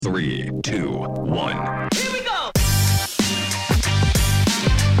3, 2, 1. Here we go!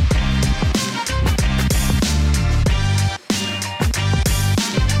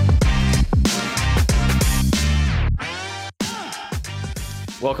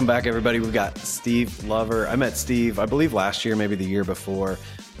 Welcome back, everybody. We've got Steve Lover. I met Steve, I believe, last year, maybe the year before,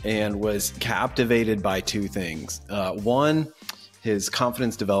 and was captivated by two things. One, his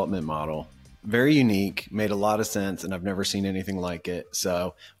confidence development model. Very unique, made a lot of sense, and I've never seen anything like it.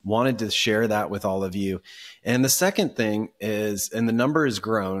 So wanted to share that with all of you. And the second thing is, and the number has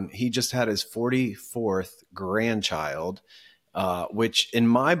grown, he just had his 44th grandchild, which in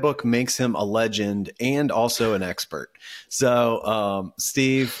my book makes him a legend and also an expert. So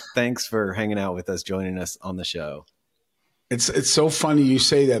Steve, thanks for hanging out with us, joining us on the show. It's so funny you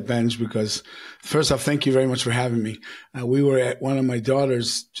say that, Benj, because first off, thank you very much for having me. We were at one of my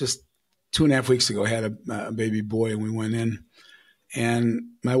daughters just 2.5 weeks ago, had a baby boy, and we went in. And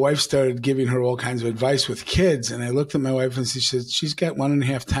my wife started giving her all kinds of advice with kids. And I looked at my wife and she said, she's got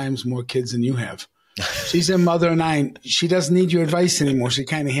 1.5 times more kids than you have. She's a mother of 9. She doesn't need your advice anymore. She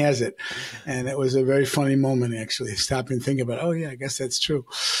kind of has it. And it was a very funny moment, actually. Stop and think about, oh, yeah, I guess that's true.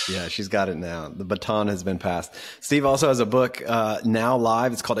 Yeah, she's got it now. The baton has been passed. Steve also has a book now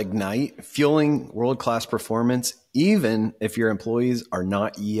live. It's called Ignite, Fueling World-Class Performance, even if your employees are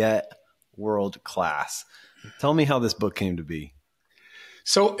not yet world-class. Tell me how this book came to be.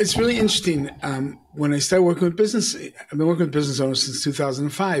 So it's really interesting. When I started working with business, I've been working with business owners since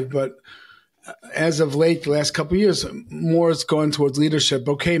 2005, but as of late, the last couple of years, more has gone towards leadership.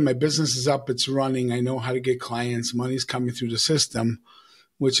 Okay, my business is up, it's running. I know how to get clients. Money's coming through the system,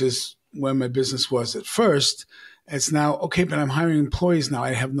 which is where my business was at first. It's now, okay, but I'm hiring employees now.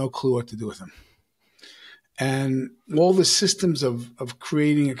 I have no clue what to do with them. And all the systems of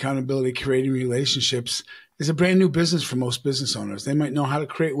creating accountability, creating relationships is a brand new business for most business owners. They might know how to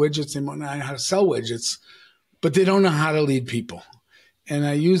create widgets. They might know how to sell widgets, but they don't know how to lead people. And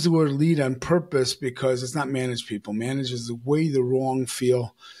I use the word lead on purpose because it's not manage people. Manage is the way the wrong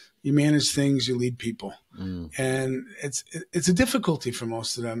feel. You manage things, you lead people. And it's a difficulty for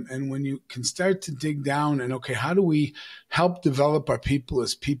most of them. And when you can start to dig down and, okay, how do we help develop our people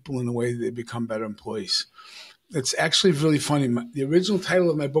as people in a way that they become better employees? It's actually really funny. The original title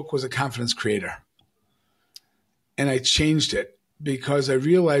of my book was A Confidence Creator. And I changed it because I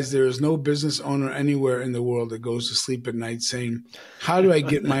realized there is no business owner anywhere in the world that goes to sleep at night saying, how do I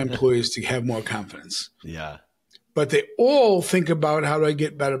get my employees to have more confidence? Yeah. But they all think about, how do I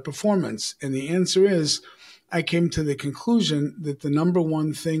get better performance? And the answer is, I came to the conclusion that the number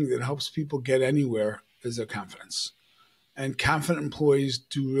one thing that helps people get anywhere is their confidence. And confident employees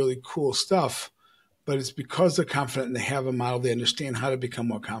do really cool stuff, but it's because they're confident and they have a model, they understand how to become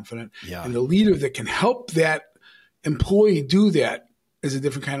more confident. Yeah. And the leader that can help that employee do that is a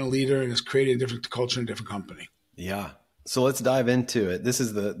different kind of leader and is creating a different culture in a different company. Yeah. So let's dive into it. This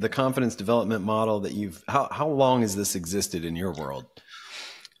is the confidence development model that how long has this existed in your world?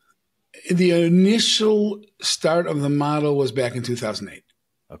 The initial start of the model was back in 2008.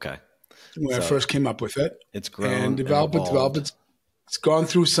 Okay. When I first came up with it. It's grown and developed. It's gone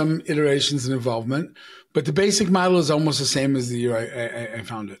through some iterations and involvement, but the basic model is almost the same as the year I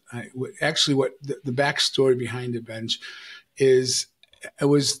found it. Actually, what the backstory behind it, Benj, is it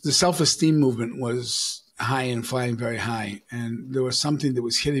was the self-esteem movement was high and flying very high, and there was something that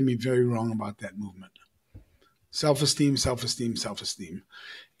was hitting me very wrong about that movement. Self-esteem, self-esteem, self-esteem.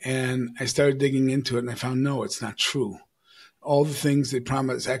 And I started digging into it, and I found, no, it's not true. All the things they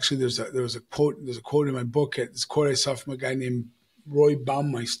promise. Actually, there's a quote in my book. This quote I saw from a guy named Roy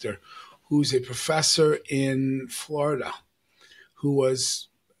Baumeister, who's a professor in Florida, who was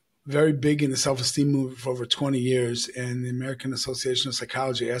very big in the self-esteem movement for over 20 years. And the American Association of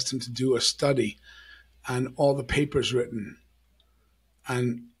Psychology asked him to do a study on all the papers written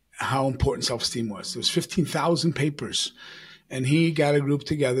on how important self-esteem was. There was 15,000 papers. And he got a group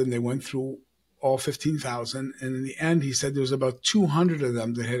together and they went through all 15,000. And in the end, he said there was about 200 of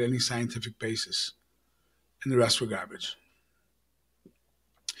them that had any scientific basis. And the rest were garbage.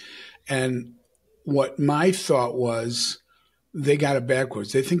 And what my thought was, they got it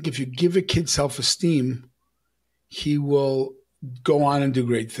backwards. They think if you give a kid self-esteem, he will go on and do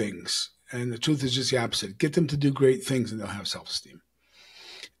great things. And the truth is just the opposite. Get them to do great things and they'll have self-esteem.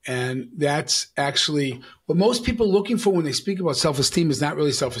 And that's actually what most people are looking for when they speak about self-esteem is not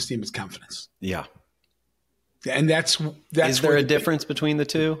really self-esteem, it's confidence. Yeah. And that's is there a difference between the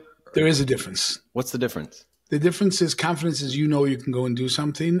two? There is a difference. What's the difference? The difference is confidence is you can go and do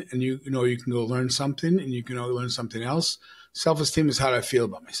something, and you can go learn something, and you can go learn something else. Self-esteem is how do I feel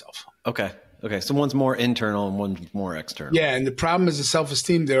about myself. Okay. Okay. So one's more internal and one's more external. Yeah. And the problem is the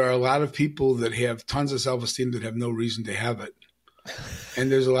self-esteem. There are a lot of people that have tons of self-esteem that have no reason to have it.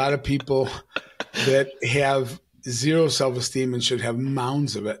 And there's a lot of people that have zero self-esteem and should have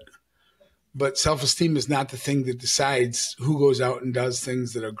mounds of it. But self-esteem is not the thing that decides who goes out and does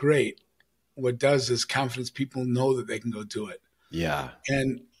things that are great. What does is confidence. People know that they can go do it. Yeah.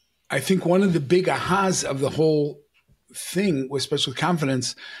 And I think one of the big ahas of the whole thing, especially with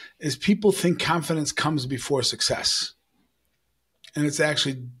confidence, is people think confidence comes before success. And it's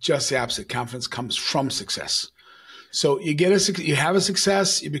actually just the opposite. Confidence comes from success. So you have a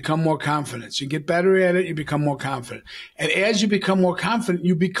success, you become more confident. You get better at it, you become more confident. And as you become more confident,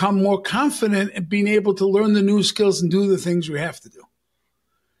 you become more confident at being able to learn the new skills and do the things you have to do.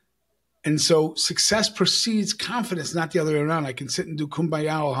 And so success precedes confidence, not the other way around. I can sit and do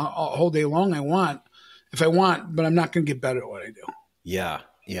kumbaya all whole day long if I want, but I'm not going to get better at what I do. Yeah.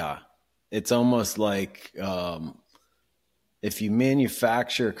 Yeah. It's almost like if you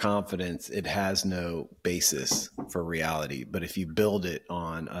manufacture confidence, it has no basis for reality. But if you build it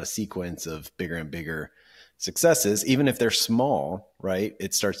on a sequence of bigger and bigger successes, even if they're small, right,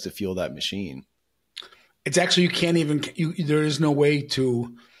 it starts to fuel that machine. It's actually, there is no way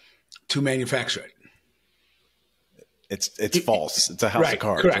to manufacture it. It's false. It's a house of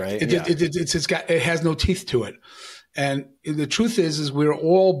cards, correct. right? It has no teeth to it. And the truth is we're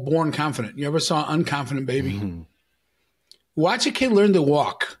all born confident. You ever saw an unconfident baby? Mm-hmm. Watch a kid learn to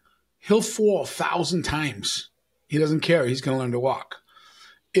walk. He'll fall 1,000 times. He doesn't care. He's going to learn to walk.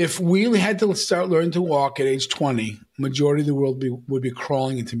 If we had to start learning to walk at age 20, majority of the world would be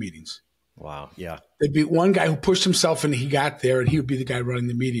crawling into meetings. Wow. Yeah. There'd be one guy who pushed himself and he got there and he would be the guy running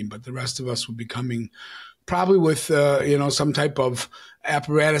the meeting. But the rest of us would be coming probably with, some type of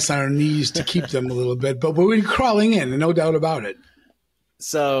apparatus on our knees to keep them a little bit. But we'd be crawling in, and no doubt about it.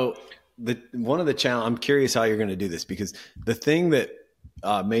 So one of the challenge, I'm curious how you're going to do this, because the thing that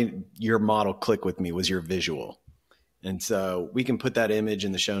made your model click with me was your visual. And so we can put that image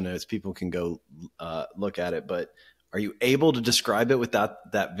in the show notes. People can go look at it, but are you able to describe it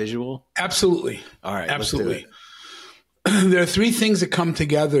without that visual? Absolutely. All right. Absolutely. There are three things that come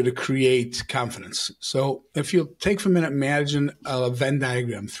together to create confidence. So if you take for a minute, imagine a Venn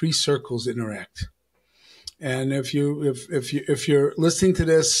diagram, three circles interact. And if you're listening to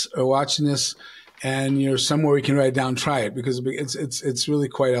this or watching this and you're somewhere you can write it down, try it, because it's really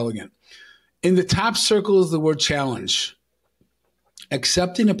quite elegant. In the top circle is the word challenge.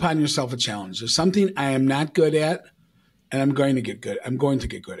 Accepting upon yourself a challenge. There's something I am not good at, and I'm going to get good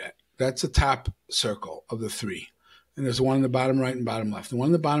at. That's the top circle of the three. And there's one in the bottom right and bottom left. The one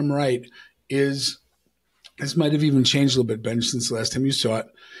in the bottom right is, this might have even changed a little bit, Ben, since the last time you saw it,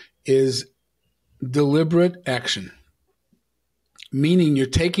 is deliberate action. Meaning you're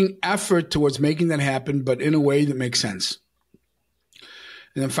taking effort towards making that happen, but in a way that makes sense.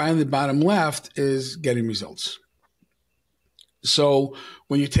 And then finally, the bottom left is getting results. So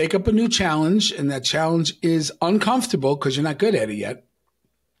when you take up a new challenge and that challenge is uncomfortable because you're not good at it yet,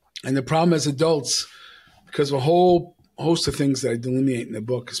 and the problem as adults, because of a whole host of things that I delineate in the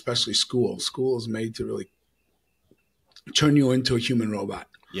book, especially school. School is made to really turn you into a human robot.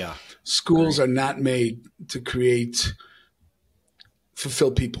 Yeah. Schools are not made to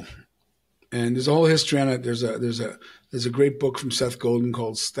fulfill people. And there's a whole history on it. There's a great book from Seth Godin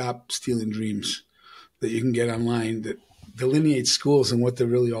called Stop Stealing Dreams that you can get online that delineates schools and what they're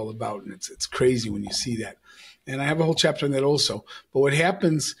really all about. And it's crazy when you see that. And I have a whole chapter on that also. But what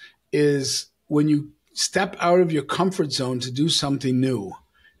happens is when you step out of your comfort zone to do something new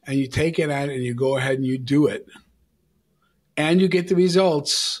and you take it on and you go ahead and you do it and you get the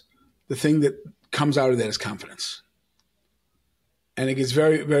results, the thing that comes out of that is confidence. And it gets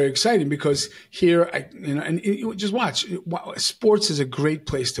very, very exciting because here, just watch. Sports is a great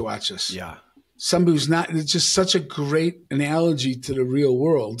place to watch this. Yeah. Somebody who's not, it's just such a great analogy to the real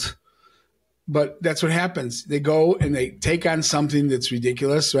world. But that's what happens. They go and they take on something that's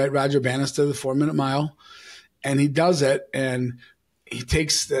ridiculous, right? Roger Bannister, the 4-minute mile, and he does it. And he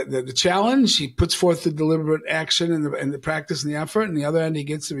takes the challenge. He puts forth the deliberate action and the practice and the effort. And the other end, he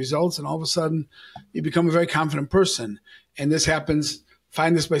gets the results. And all of a sudden, you become a very confident person. And this happens.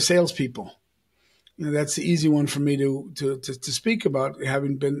 Find this by salespeople. That's the easy one for me to speak about,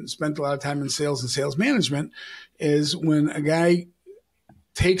 having spent a lot of time in sales and sales management, is when a guy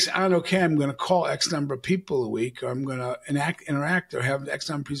takes on, okay, I'm going to call X number of people a week, or I'm going to interact or have X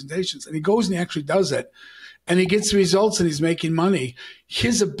number of presentations. And he goes and he actually does it. And he gets the results and he's making money.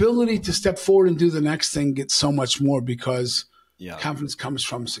 His ability to step forward and do the next thing gets so much more because confidence comes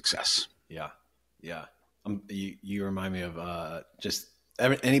from success. Yeah. Yeah. You remind me of just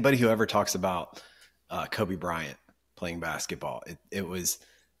anybody who ever talks about Kobe Bryant playing basketball, it was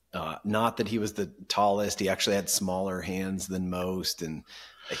not that he was the tallest. He actually had smaller hands than most, and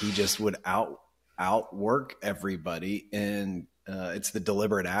he just would outwork everybody. And it's the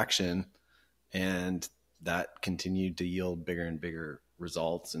deliberate action, and that continued to yield bigger and bigger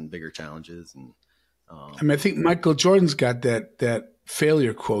results and bigger challenges. And I think Michael Jordan's got that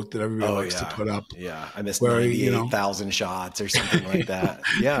failure quote that everybody likes to put up. Yeah, I missed 98,000 shots or something like that.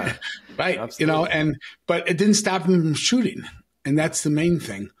 Yeah, right. Absolutely. But it didn't stop him from shooting, and that's the main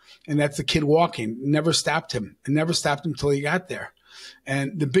thing. And that's the kid walking. Never stopped him. It never stopped him till he got there.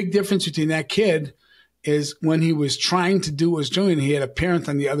 And the big difference between that kid is when he was trying to do what he was doing, he had a parent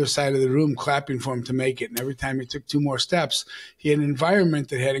on the other side of the room clapping for him to make it. And every time he took 2 more steps, he had an environment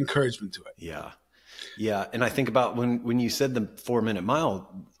that had encouragement to it. Yeah. Yeah. And I think about when you said the 4-minute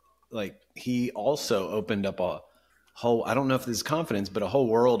mile, like he also opened up a whole, I don't know if this is confidence, but a whole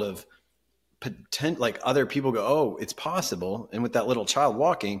world of like other people go, oh, it's possible. And with that little child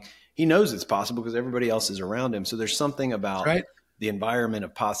walking, he knows it's possible because everybody else is around him. So there's something about the environment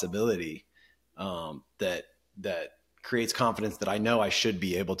of possibility that creates confidence that I know I should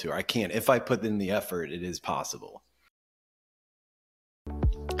be able to, or I can. If I put in the effort, it is possible.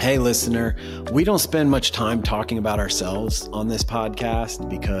 Hey, listener, we don't spend much time talking about ourselves on this podcast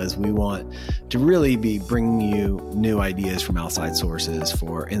because we want to really be bringing you new ideas from outside sources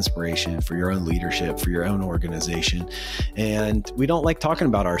for inspiration, for your own leadership, for your own organization. And we don't like talking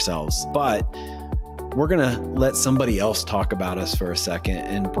about ourselves, but we're going to let somebody else talk about us for a second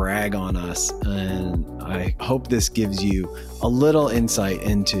and brag on us. And I hope this gives you a little insight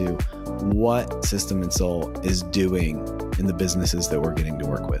into what System and Soul is doing in the businesses that we're getting to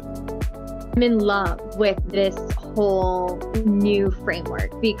work with. I'm in love with this whole new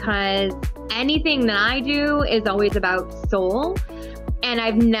framework because anything that I do is always about soul. And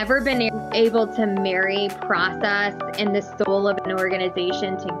I've never been able to marry process and the soul of an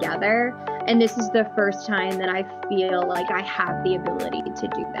organization together. And this is the first time that I feel like I have the ability to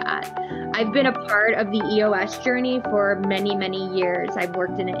do that. I've been a part of the EOS journey for many, many years. I've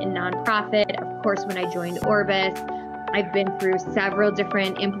worked in nonprofit. Of course, when I joined Orbis, I've been through several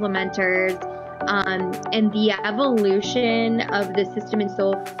different implementers. And the evolution of the System and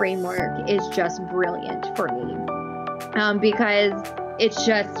Soul framework is just brilliant for me. Because it's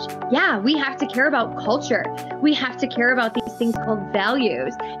just, we have to care about culture. We have to care about these things called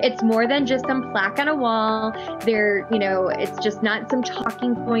values. It's more than just some plaque on a wall. It's just not some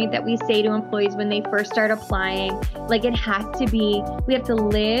talking point that we say to employees when they first start applying. Like it has to be, we have to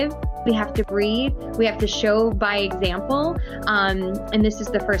live, we have to breathe, we have to show by example. And this is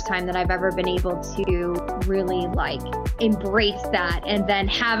the first time that I've ever been able to really embrace that and then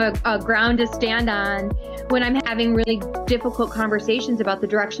have a ground to stand on when I'm having really difficult conversations about the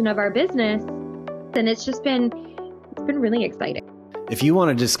direction of our business. And it's been really exciting. If you want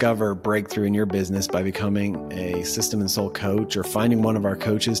to discover breakthrough in your business by becoming a System and Soul coach or finding one of our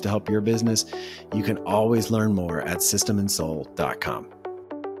coaches to help your business, you can always learn more at systemandsoul.com.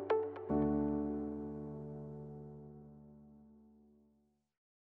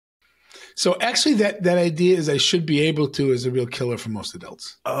 So actually that idea is I should be able to is a real killer for most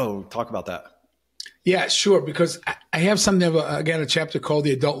adults. Oh, talk about that. Yeah, sure. Because I have something, a chapter called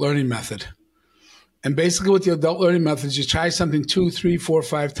the Adult Learning Method. And basically with the Adult Learning Method is you try something 2, 3, 4,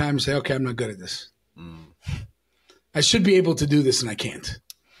 5 times, say, okay, I'm not good at this. I should be able to do this and I can't.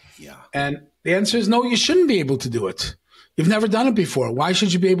 Yeah. And the answer is no, you shouldn't be able to do it. You've never done it before. Why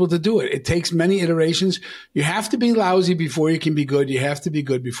should you be able to do it? It takes many iterations. You have to be lousy before you can be good. You have to be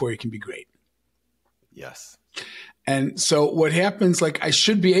good before you can be great. Yes. And so what happens, I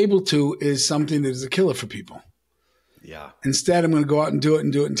should be able to, is something that is a killer for people. Yeah. Instead, I'm going to go out and do it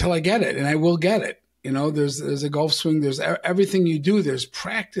until I get it. And I will get it. There's a golf swing. There's everything you do. There's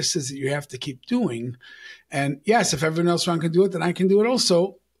practices that you have to keep doing. And yes, if everyone else around can do it, then I can do it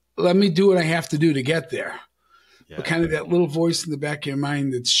also. Let me do what I have to do to get there. Yeah. But kind of that little voice in the back of your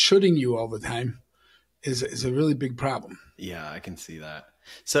mind that's shooting you all the time is a really big problem. Yeah, I can see that.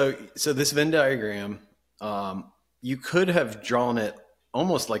 So this Venn diagram, you could have drawn it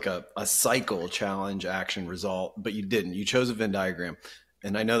almost like a cycle, challenge, action, result, but you didn't. You chose a Venn diagram.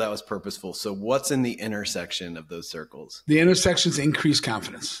 And I know that was purposeful. So what's in the intersection of those circles? The intersections increase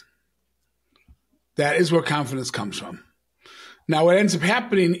confidence. That is where confidence comes from. Now, what ends up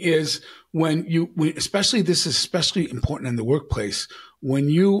happening is especially this is especially important in the workplace, when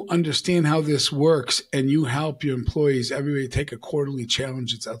you understand how this works and you help your employees, everybody take a quarterly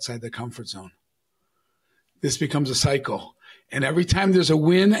challenge that's outside their comfort zone. This becomes a cycle. And every time there's a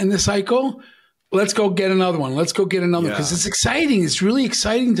win in the cycle, let's go get another one. Let's go get another one. Because Yeah. it's exciting. It's really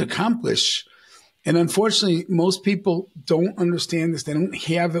exciting to accomplish. And unfortunately, most people don't understand this. They don't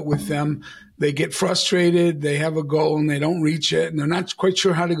have it with them. They get frustrated. They have a goal and they don't reach it. And they're not quite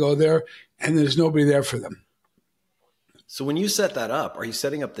sure how to go there. And there's nobody there for them. So when you set that up, are you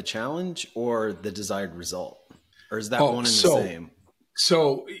setting up the challenge or the desired result? Or is that one and the same?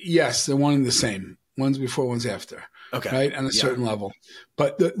 So yes, they're one and the same. One's before, one's after. Okay. Right? On a certain level.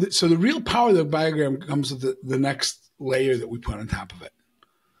 But so the real power of the diagram comes with the next layer that we put on top of it.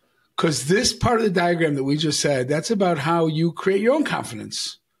 Because this part of the diagram that we just said, that's about how you create your own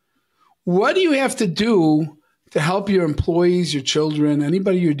confidence. What do you have to do to help your employees, your children,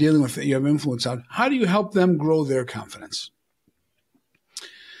 anybody you're dealing with that you have influence on? How do you help them grow their confidence?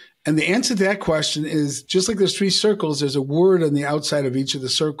 And the answer to that question is, just like there's 3 circles, there's a word on the outside of each of the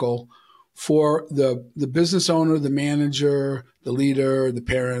circle for the business owner, the manager, the leader, the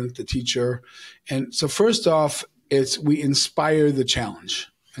parent, the teacher. And so first off, we inspire the challenge.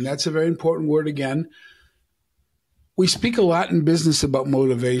 And that's a very important word again. We speak a lot in business about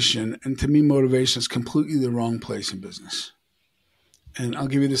motivation. And to me, motivation is completely the wrong place in business. And I'll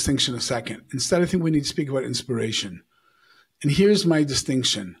give you a distinction in a second. Instead, I think we need to speak about inspiration. And here's my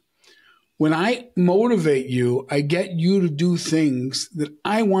distinction. When I motivate you, I get you to do things that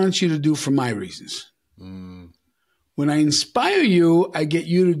I want you to do for my reasons. When I inspire you, I get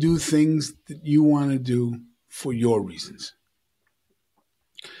you to do things that you want to do for your reasons.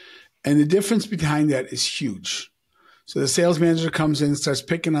 And the difference behind that is huge. So the sales manager comes in and starts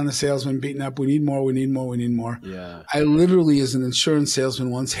picking on the salesman, beating up, we need more, we need more, we need more. Yeah. I literally, as an insurance salesman,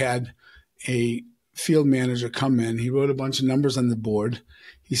 once had a field manager come in. He wrote a bunch of numbers on the board.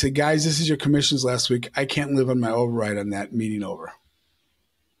 He said, guys, this is your commissions last week. I can't live on my override on that. Meeting over.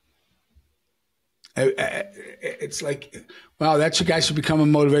 It's like, wow, that guy should become a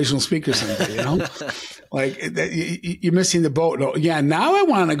motivational speaker someday, you know? Like, you're missing the boat. No, yeah, now I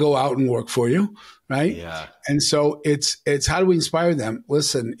want to go out and work for you, right? Yeah. And so it's how do we inspire them?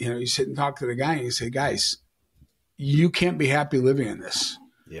 Listen, you sit and talk to the guy and you say, guys, you can't be happy living in this.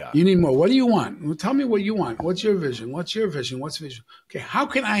 Yeah. You need more. What do you want? Well, tell me what you want. What's your vision? What's your vision? What's vision? Okay, how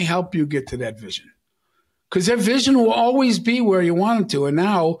can I help you get to that vision? Because that vision will always be where you want it to. And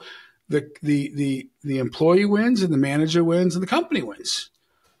now the employee wins and the manager wins and the company wins.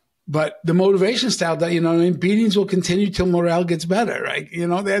 But the motivation style, that beatings will continue till morale gets better, right?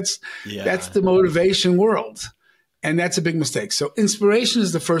 That's the motivation world. And that's a big mistake. So inspiration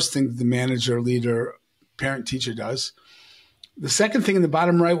is the first thing that the manager, leader, parent, teacher does. The second thing in the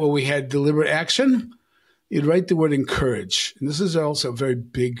bottom right, where we had deliberate action, you'd write the word encourage. And this is also a very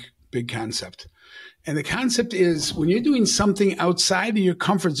big concept. And the concept is, when you're doing something outside of your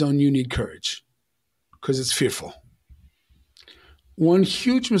comfort zone, you need courage because it's fearful. One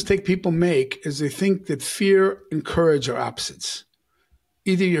huge mistake people make is they think that fear and courage are opposites.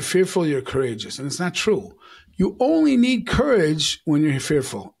 Either you're fearful or you're courageous. And it's not true. You only need courage when you're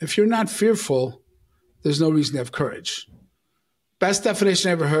fearful. If you're not fearful, there's no reason to have courage. Best definition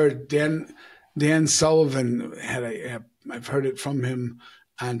I ever heard, Dan Sullivan I've heard it from him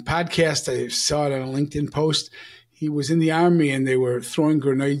on podcast. I saw it on a LinkedIn post. He was in the Army and they were throwing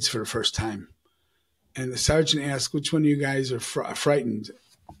grenades for the first time. And the sergeant asked, which one of you guys are frightened?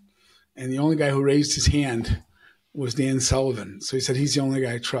 And the only guy who raised his hand was Dan Sullivan. So he said, he's the only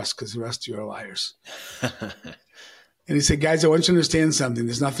guy I trust because the rest of you are liars. And he said, guys, I want you to understand something.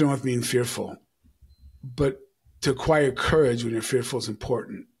 There's nothing wrong with being fearful. But to acquire courage when you're fearful is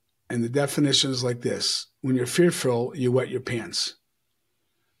important. And the definition is like this. When you're fearful, you wet your pants.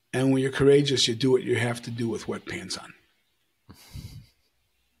 And when you're courageous, you do what you have to do with wet pants on.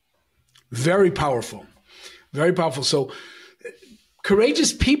 Very powerful. Very powerful. So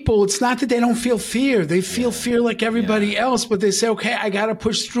courageous people, it's not that they don't feel fear. They feel fear like everybody else, but they say, okay, I got to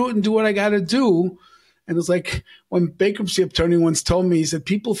push through it and do what I got to do. And it's like when bankruptcy attorney once told me, he said,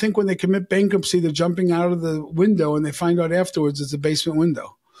 people think when they commit bankruptcy, they're jumping out of the window and they find out afterwards it's a basement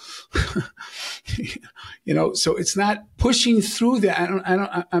window. So it's not pushing through that.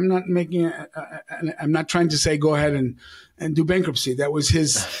 I'm not trying to say go ahead and do bankruptcy. That was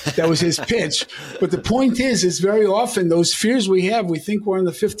his pitch. But the point is very often those fears we have, we think we're on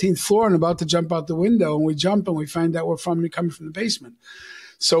the 15th floor and about to jump out the window, and we jump and we find out we're coming from the basement.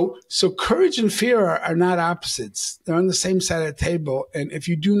 So courage and fear are not opposites. They're on the same side of the table. And if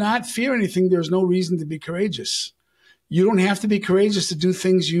you do not fear anything, there's no reason to be courageous. You don't have to be courageous to do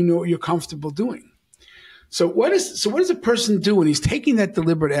things you know you're comfortable doing. So what does a person do when he's taking that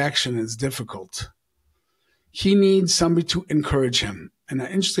deliberate action and it's difficult? He needs somebody to encourage him. And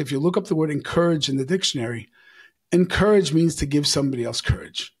interestingly, if you look up the word encourage in the dictionary, encourage means to give somebody else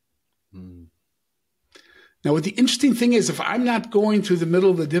courage. Now, what the interesting thing is, if I'm not going through the middle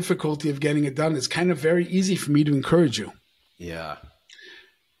of the difficulty of getting it done, it's kind of very easy for me to encourage you. Yeah.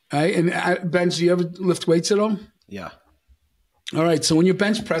 Right? And Benj, do you ever lift weights at all? Yeah. All right. So when you're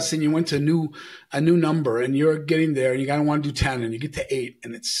bench pressing, you went to a new number and you're getting there and you gotta want to do 10 and you get to 8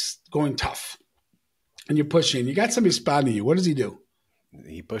 and it's going tough. And you're pushing. You got somebody spotting you. What does he do?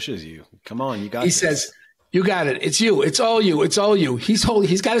 He pushes you. Come on, you got He this. says, you got it. It's you. It's all you. It's all you. He's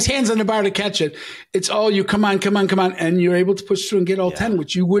got his hands on the bar to catch it. It's all you. Come on, come on, come on. And you're able to push through and get all 10,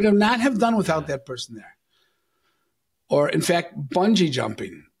 which you would have not have done without that person there. Or in fact, bungee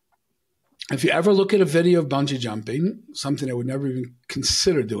jumping. If you ever look at a video of bungee jumping, something I would never even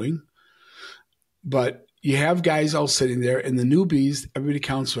consider doing, but you have guys all sitting there and the newbies, everybody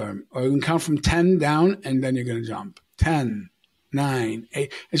counts for them. Or you can count from 10 down and then you're going to jump. 10, 9,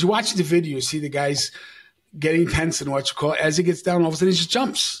 8. As you watch the video, you see the guys getting tense and what you call it. As he gets down, all of a sudden he just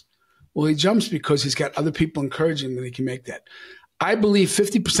jumps. Well, he jumps because he's got other people encouraging that he can make that. I believe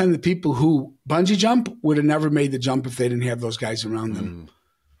 50% of the people who bungee jump would have never made the jump if they didn't have those guys around them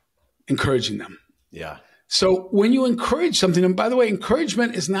encouraging them. Yeah. So when you encourage something, and by the way,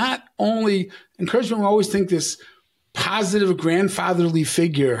 encouragement is not only encouragement. We always think this positive grandfatherly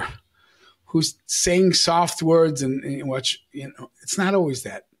figure who's saying soft words and what, it's not always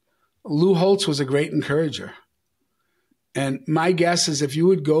that. Lou Holtz was a great encourager. And my guess is if you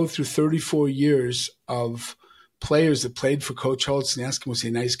would go through 34 years of players that played for Coach Holtz and ask him, was he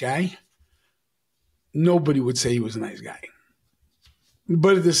a nice guy? Nobody would say he was a nice guy.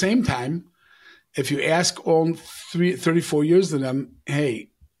 But at the same time, if you ask all 34 years of them, hey,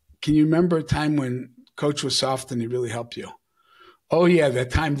 can you remember a time when Coach was soft and he really helped you? Oh, yeah,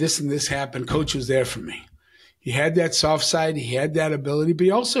 that time this and this happened, Coach was there for me. He had that soft side. He had that ability, but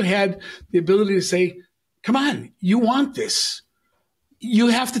he also had the ability to say, come on, you want this. You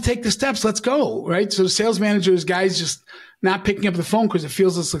have to take the steps. Let's go, right? So the sales manager is guys just not picking up the phone because it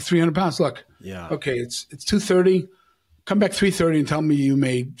feels it's like 300 pounds. Look, okay, it's 2:30. Come back 3:30 and tell me you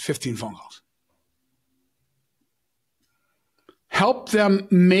made 15 phone calls. Help them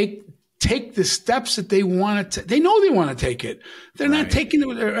take the steps that they want to. They know they want to take it. They're not taking it,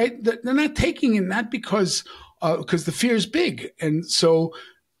 right? They're not taking it not because the fear is big, and so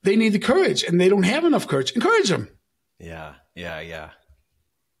they need the courage, and they don't have enough courage. Encourage them. Yeah.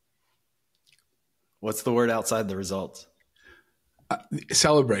 What's the word outside the results?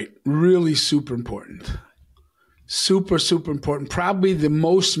 Celebrate. Really super important. Super, super important. Probably the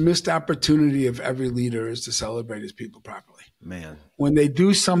most missed opportunity of every leader is to celebrate his people properly. Man. When they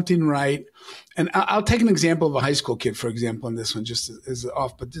do something right. And I'll take an example of a high school kid, for example, in this one, just as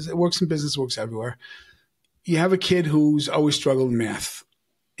off, but it works in business, works everywhere. You have a kid who's always struggled in math,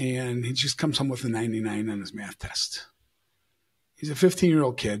 and he just comes home with a 99 on his math test. He's a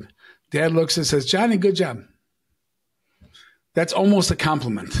 15-year-old kid. Dad looks and says, Johnny, good job. That's almost a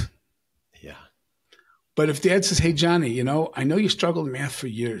compliment. Yeah. But if Dad says, hey, Johnny, I know you struggled in math for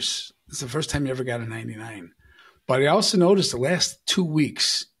years. It's the first time you ever got a 99. But I also noticed the last 2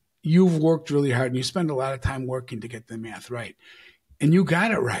 weeks, you've worked really hard and you spend a lot of time working to get the math right. And you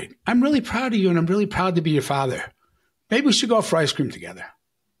got it right. I'm really proud of you and I'm really proud to be your father. Maybe we should go out for ice cream together.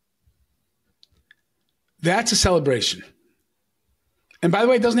 That's a celebration. And by the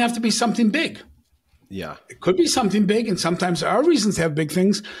way, it doesn't have to be something big. Yeah. It could be something big, and sometimes there are reasons to have big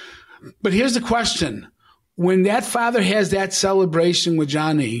things. But here's the question. When that father has that celebration with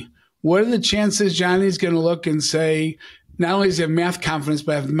Johnny, what are the chances Johnny's going to look and say, not only does he have math confidence,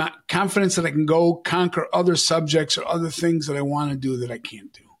 but I have confidence that I can go conquer other subjects or other things that I want to do that I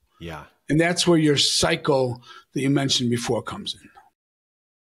can't do? Yeah. And that's where your cycle that you mentioned before comes in.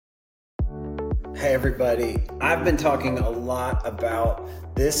 Hey, everybody. I've been talking a lot about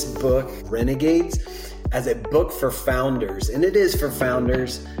this book, Renegades, as a book for founders. And it is for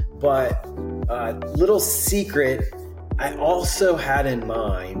founders, but little secret, I also had in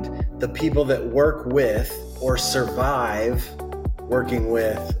mind the people that work with or survive working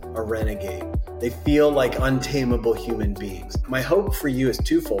with a renegade. They feel like untamable human beings. My hope for you is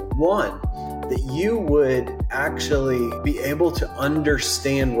twofold. One, that you would actually be able to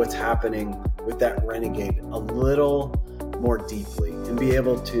understand what's happening with that renegade a little more deeply and be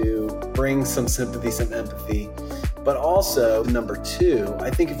able to bring some sympathy, some empathy. But also, number two,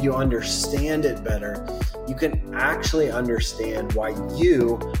 I think if you understand it better, you can actually understand why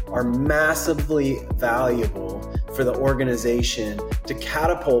you are massively valuable for the organization to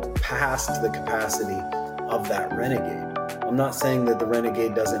catapult past the capacity of that renegade. I'm not saying that the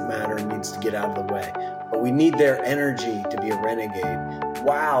renegade doesn't matter and needs to get out of the way, but we need their energy to be a renegade.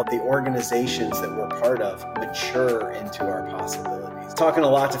 wow, the organizations that we're part of mature into our possibilities. Talking a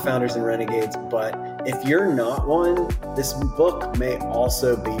lot to founders and renegades, but if you're not one, this book may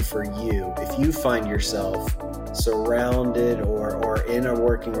also be for you. If you find yourself surrounded or in a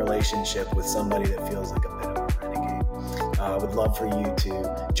working relationship with somebody that feels like a bit of a renegade, I would love for you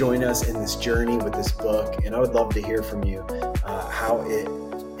to join us in this journey with this book. And I would love to hear from you how it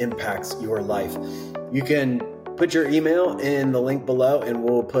impacts your life. You can put your email in the link below and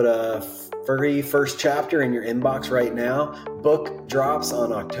we'll put a free first chapter in your inbox right now. Book drops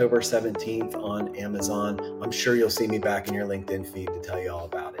on October 17th on Amazon. I'm sure you'll see me back in your LinkedIn feed to tell you all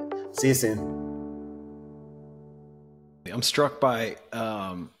about it. See you soon. I'm struck by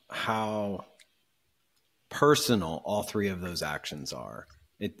how personal all three of those actions are.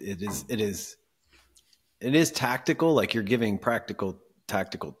 It is tactical, like you're giving tactical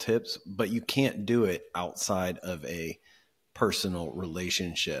tips, but you can't do it outside of a personal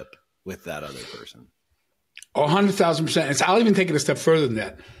relationship with that other person. 100,000%. I'll even take it a step further than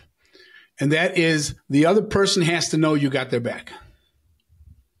that. And that is the other person has to know you got their back.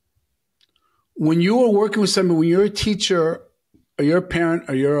 When you are working with somebody, when you're a teacher or you're a parent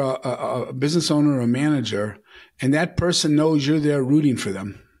or you're a business owner or a manager, and that person knows you're there rooting for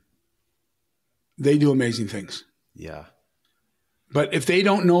them, they do amazing things. Yeah. But if they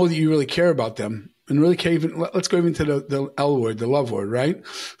don't know that you really care about them and really care, let's go even to the L word, the love word, right?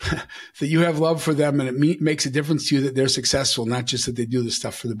 That you have love for them and it makes a difference to you that they're successful, not just that they do the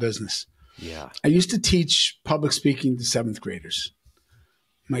stuff for the business. Yeah. I used to teach public speaking to seventh graders.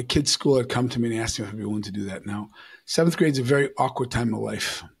 My kids' school had come to me and asked me if I'd be willing to do that. Now, seventh grade is a very awkward time of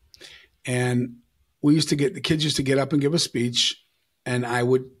life. And the kids used to get up and give a speech and I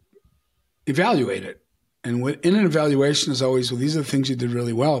would evaluate it. And in an evaluation is always, well, these are the things you did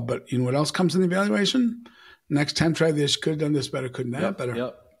really well. But you know what else comes in the evaluation? Next time, try this. Could have done this better. Could have done that better.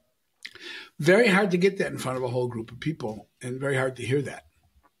 Yep. Very hard to get that in front of a whole group of people and very hard to hear that.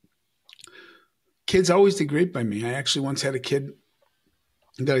 Kids always did great by me. I actually once had a kid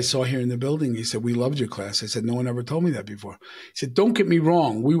that I saw here in the building. He said, "We loved your class." I said, "No one ever told me that before." He said, "Don't get me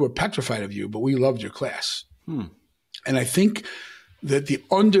wrong. We were petrified of you, but we loved your class." And I think that the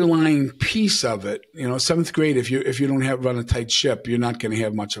underlying piece of it, seventh grade, if you don't run a tight ship, you're not going to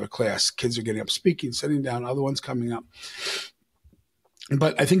have much of a class. Kids are getting up, speaking, sitting down, other ones coming up.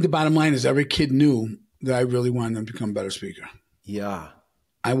 But I think the bottom line is every kid knew that I really wanted them to become a better speaker. Yeah.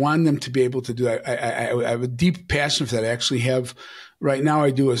 I wanted them to be able to do that. I have a deep passion for that. I actually have, right now I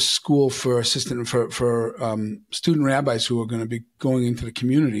do a school for student rabbis who are going to be going into the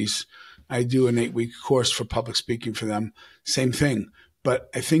communities. I do an 8-week course for public speaking for them. Same thing. But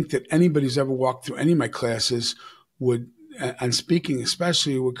I think that anybody who's ever walked through any of my classes would, on speaking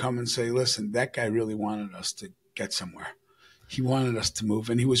especially, would come and say, listen, that guy really wanted us to get somewhere. He wanted us to move.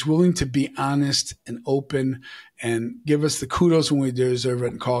 And he was willing to be honest and open and give us the kudos when we deserve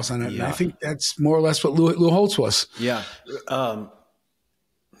it and call us on it. Yeah. And I think that's more or less what Lou Holtz was. Yeah.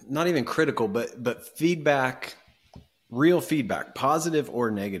 Not even critical, but feedback. Real feedback, positive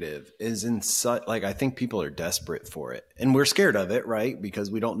or negative, is in such, I think people are desperate for it. And we're scared of it, right? Because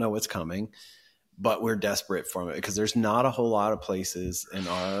we don't know what's coming, but we're desperate for it because there's not a whole lot of places in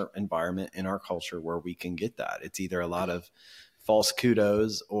our environment, in our culture where we can get that. It's either a lot of false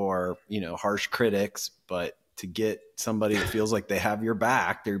kudos or, harsh critics, but to get somebody that feels like they have your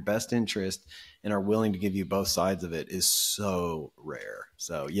back, their best interest, and are willing to give you both sides of it is so rare.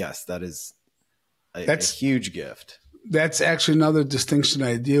 So yes, that is a huge gift. That's actually another distinction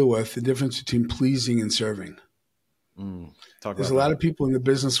I deal with, the difference between pleasing and serving. There's a lot of people in the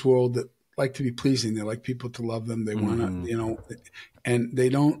business world that like to be pleasing. They like people to love them. They want to, and they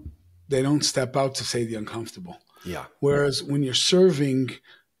don't step out to say the uncomfortable. Yeah. Whereas when you're serving,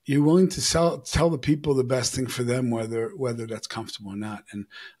 you're willing to tell the people the best thing for them, whether that's comfortable or not. And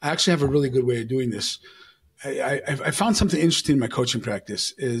I actually have a really good way of doing this. I found something interesting in my coaching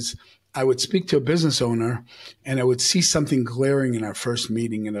practice is I would speak to a business owner and I would see something glaring in our first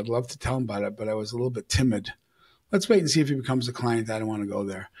meeting and I'd love to tell him about it, but I was a little bit timid. Let's wait and see if he becomes a client. I don't want to go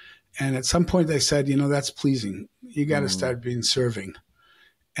there. And at some point I said, that's pleasing. You got to start being serving.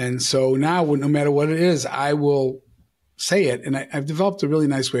 And so now no matter what it is, I will say it. And I've developed a really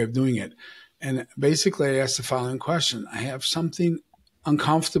nice way of doing it. And basically I asked the following question. I have something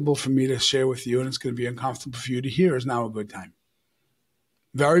uncomfortable for me to share with you and it's going to be uncomfortable for you to hear. Is now a good time?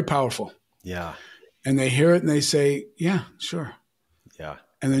 Very powerful. Yeah. And they hear it and they say, yeah, sure. Yeah.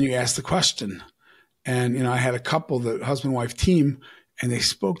 And then you ask the question. And, I had a couple, the husband and wife team, and they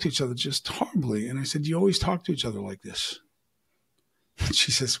spoke to each other just horribly. And I said, you always talk to each other like this? And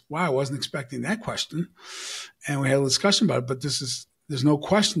she says, wow, I wasn't expecting that question. And we had a discussion about it, but this there's no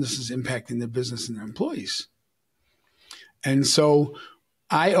question this is impacting their business and their employees. And so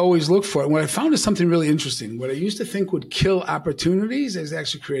I always look for it. What I found is something really interesting. What I used to think would kill opportunities has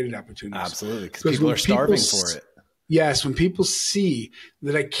actually created opportunities. Absolutely, because people are starving for it. Yes, when people see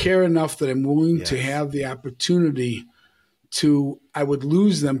that I care enough that I'm willing to have the opportunity I would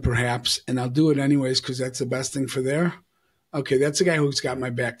lose them perhaps, and I'll do it anyways because that's the best thing for okay, that's a guy who's got my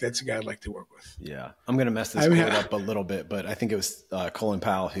back. That's a guy I'd like to work with. Yeah. I'm going to mess this quote up a little bit, but I think it was Colin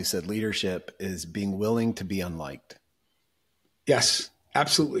Powell who said leadership is being willing to be unliked. Yes,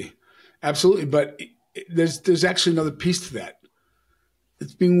 absolutely. Absolutely. But there's actually another piece to that.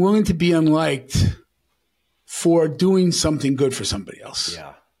 It's being willing to be unliked for doing something good for somebody else.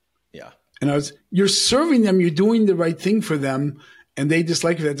 Yeah. Yeah. And you're serving them, you're doing the right thing for them, and they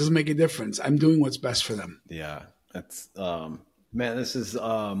dislike it. That doesn't make a difference. I'm doing what's best for them. Yeah. That's, man, this is,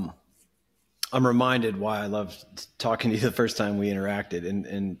 I'm reminded why I loved talking to you the first time we interacted.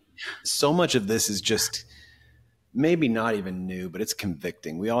 And so much of this is just maybe not even new, but it's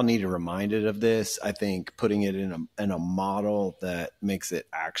convicting. We all need reminded of this. I think putting it in a model that makes it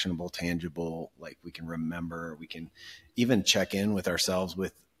actionable, tangible, like we can remember, we can even check in with ourselves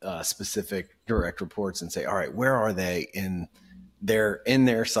with specific direct reports and say, all right, where are they in their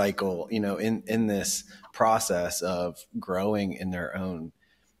cycle, in this process of growing in their own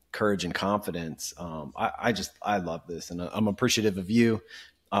courage and confidence. I love this, and I'm appreciative of you.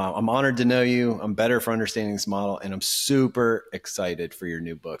 I'm honored to know you. I'm better for understanding this model, and I'm super excited for your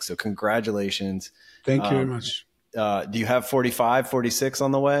new book. So congratulations. Thank you very much. Do you have 45, 46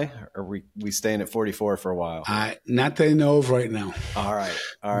 on the way? Or are we staying at 44 for a while? Not that I know of right now. All right.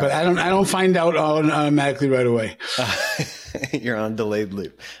 But I don't find out automatically right away. You're on delayed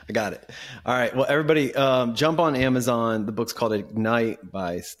loop. I got it. All right. Well, everybody, jump on Amazon. The book's called Ignite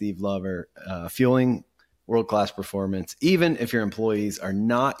by Steve Lover, fueling world-class performance, even if your employees are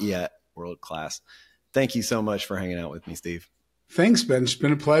not yet world-class. Thank you so much for hanging out with me, Steve. Thanks, Ben. It's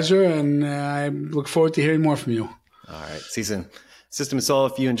been a pleasure, and I look forward to hearing more from you. All right. See you soon. System and Soul,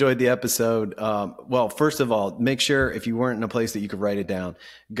 if you enjoyed the episode, well, first of all, make sure if you weren't in a place that you could write it down,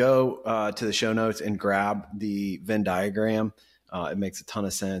 go to the show notes and grab the Venn diagram. It makes a ton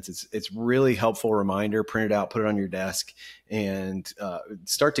of sense. It's really helpful reminder. Print it out, put it on your desk, and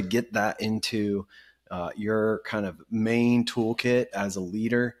start to get that into your kind of main toolkit as a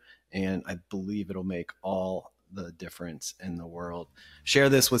leader. And I believe it'll make all the difference in the world. Share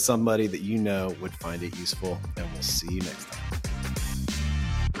this with somebody that you know would find it useful, and we'll see you next time.